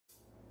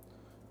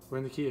we're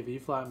in the key of E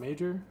flat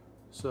major,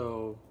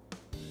 so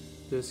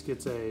this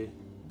gets a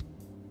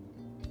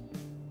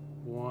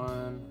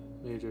 1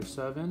 major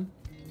 7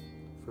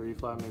 for E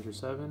flat major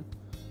 7.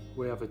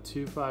 We have a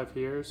 2-5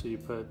 here, so you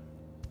put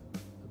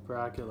a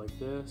bracket like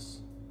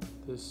this.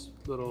 This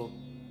little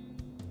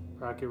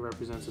bracket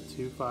represents a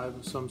 2-5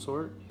 of some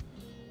sort,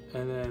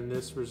 and then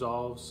this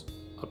resolves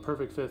a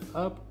perfect fifth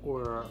up,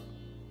 or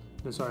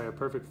a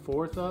perfect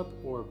fourth up,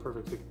 or a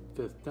perfect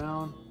fifth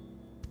down,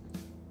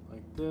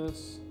 like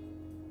this.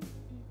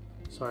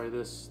 Sorry,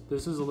 this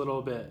is a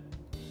little bit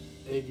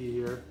eggy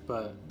here,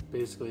 but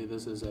basically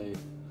this is a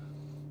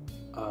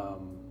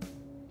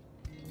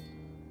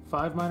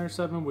 5 minor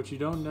 7, which you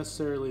don't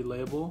necessarily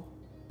label,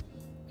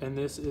 and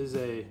this is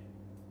a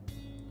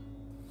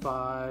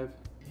 5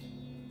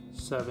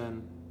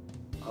 7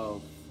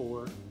 of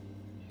 4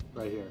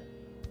 right here.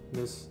 And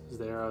this is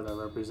the arrow that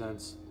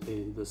represents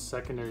the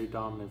secondary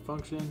dominant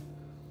function.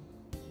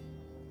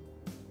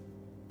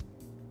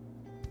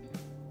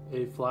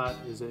 A flat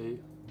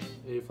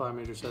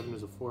major 7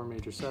 is a 4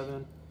 major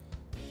 7,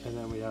 and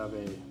then we have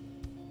a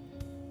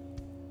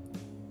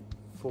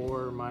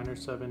 4 minor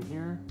 7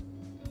 here.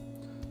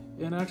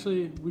 And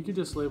actually, we could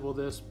just label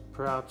this,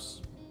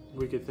 perhaps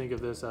we could think of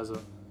this as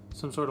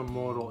some sort of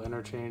modal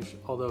interchange,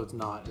 although it's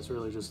not, it's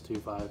really just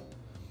 2-5.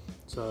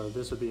 So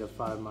this would be a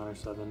 5 minor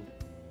 7.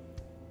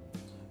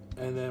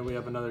 And then we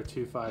have another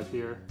 2-5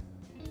 here.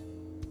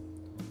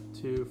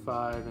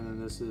 2-5, and then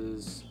this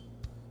is,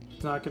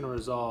 it's not going to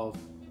resolve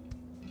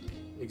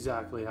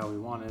exactly how we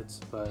want it,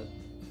 but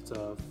it's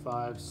a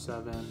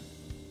 5-7.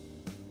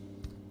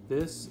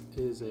 This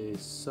is a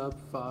sub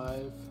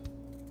 5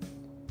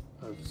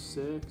 of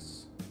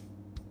 6.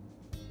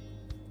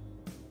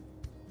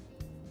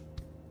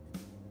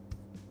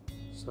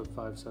 Sub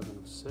 5-7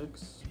 of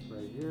 6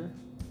 right here.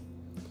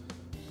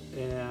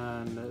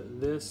 And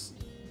this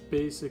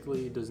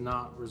basically does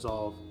not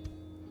resolve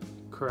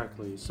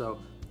correctly. So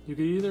you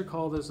could either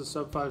call this a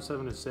sub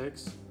 5-7 of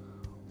 6,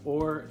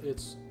 or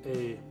it's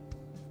a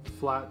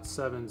flat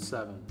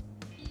 7-7,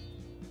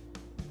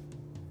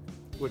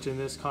 which in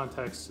this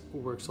context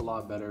works a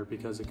lot better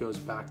because it goes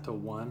back to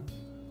 1.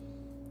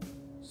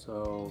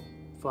 So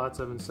flat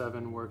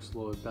 7-7 works a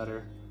little bit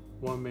better.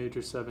 1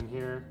 major 7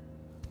 here.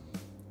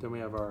 Then we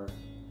have our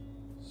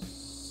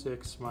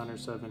 6 minor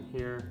 7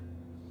 here.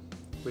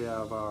 We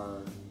have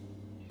our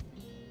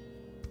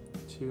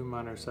 2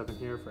 minor 7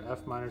 here for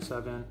F minor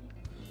 7.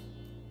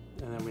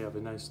 And then we have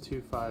a nice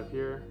 2-5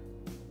 here.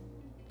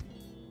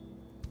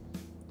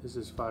 This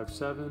is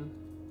 5-7.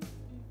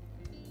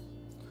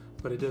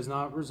 But it does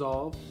not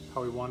resolve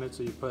how we want it,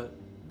 so you put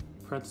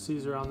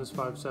parentheses around this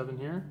 5-7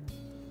 here.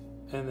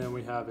 And then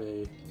we have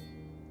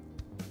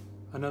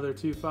another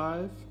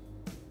 2-5.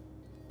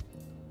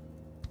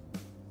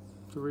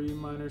 3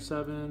 minor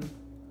 7,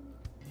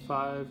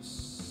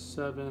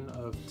 5-7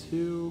 of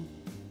 2,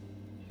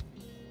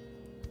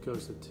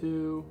 goes to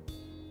 2,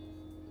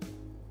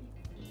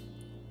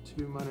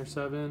 2 minor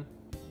 7,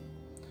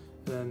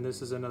 then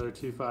this is another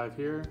 2-5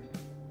 here,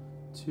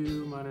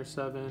 2 minor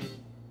 7,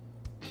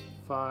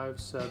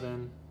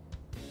 5-7,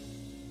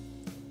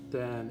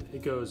 then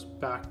it goes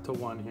back to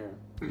 1 here.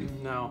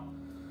 Now,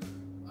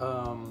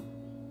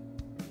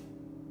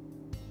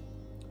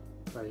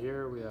 right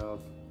here we have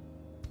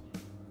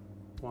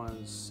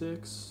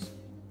 1-6,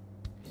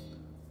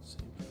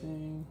 same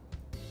thing.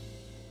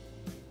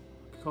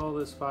 Call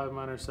this 5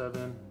 minor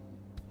 7,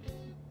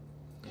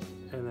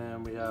 and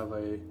then we have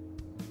a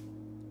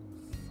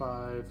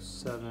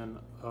 5-7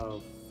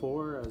 of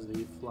 4 as the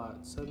E flat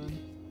 7,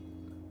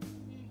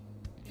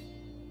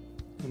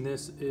 and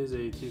this is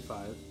a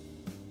 2-5,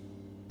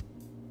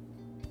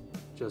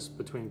 just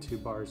between 2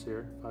 bars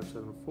here.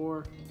 5-7 of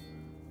 4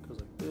 goes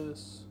like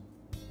this.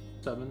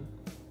 7,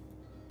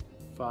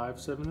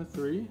 5-7 of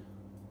 3.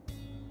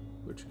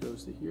 Which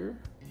goes to here.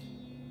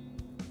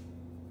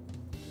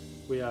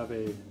 We have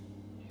a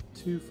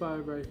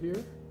 2-5 right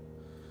here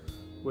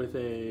with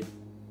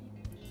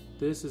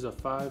this is a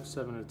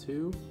 5-7 of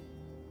 2.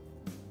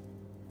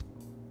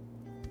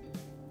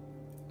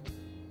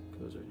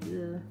 Goes right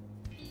here.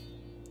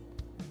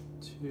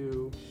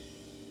 2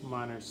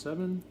 minor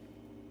 7.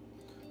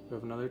 We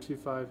have another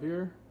 2-5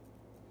 here,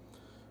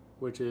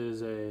 which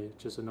is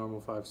just a normal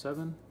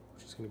 5-7,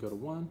 which is going to go to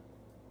 1.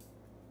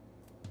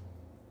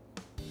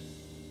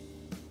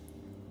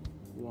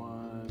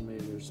 1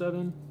 major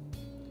 7.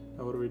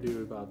 Now what do we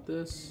do about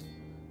this?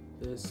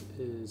 This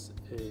is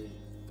a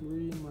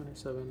 3 minor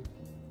 7,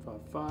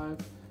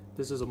 5-5.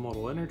 This is a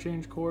modal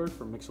interchange chord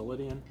for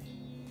Mixolydian.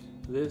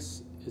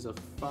 This is a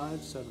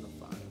 5-7 of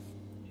 5.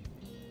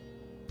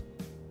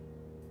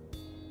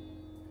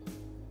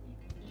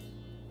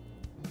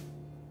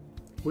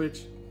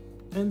 Which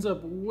ends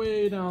up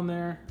way down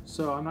there,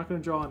 so I'm not going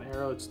to draw an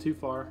arrow, it's too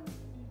far.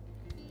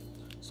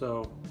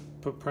 So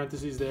put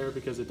parentheses there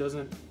because it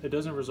doesn't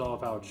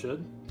resolve how it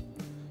should.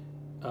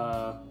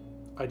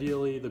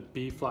 Ideally the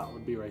B flat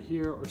would be right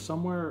here or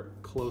somewhere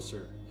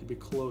closer. It'd be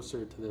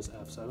closer to this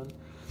F7.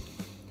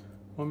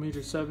 1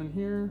 major 7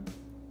 here.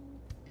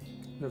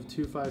 We have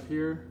 2-5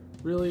 here.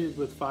 really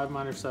with 5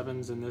 minor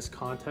 7s in this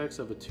context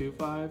of a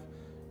 2-5,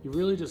 you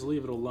really just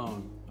leave it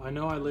alone. I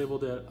know I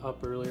labeled it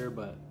up earlier,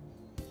 but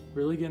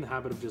really get in the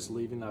habit of just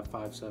leaving that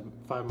 5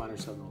 minor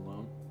 7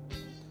 alone.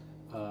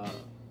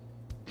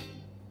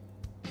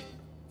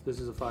 This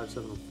is a 5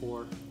 7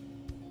 4.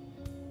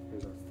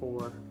 Here's our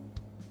 4.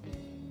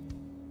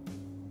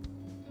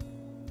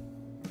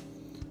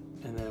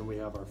 And then we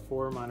have our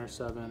 4 minor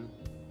 7,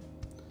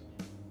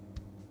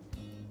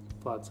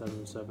 flat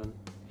 7 7.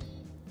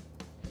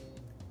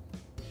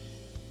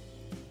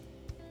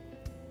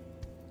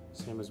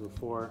 Same as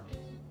before.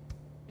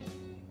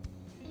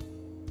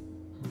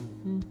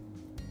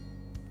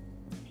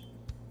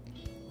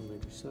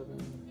 Major 7.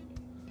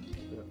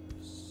 We have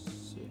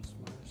 6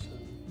 minor 7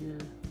 here.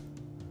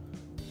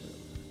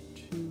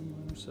 2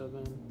 minor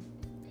 7.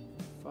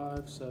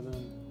 5 7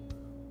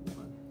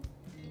 1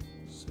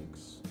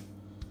 6.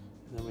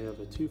 And then we have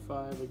a 2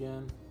 5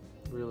 again.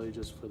 Really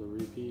just for the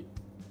repeat.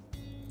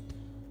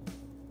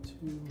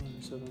 2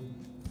 minor 7.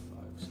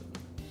 5 7.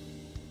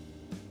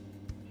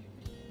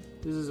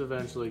 This is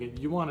eventually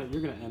you're gonna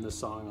end the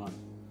song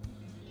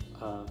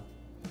on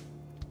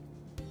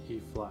E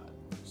flat.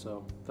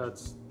 So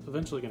that's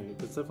eventually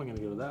that's definitely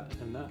gonna go to that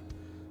and that.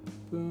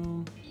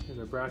 Boom. Here's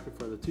our bracket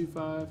for the 2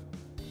 5.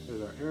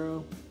 Here's our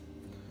arrow.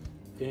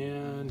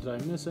 And did I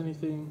miss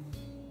anything?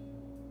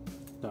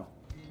 No.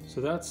 So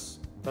that's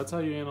how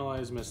you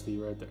analyze Misty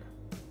right there.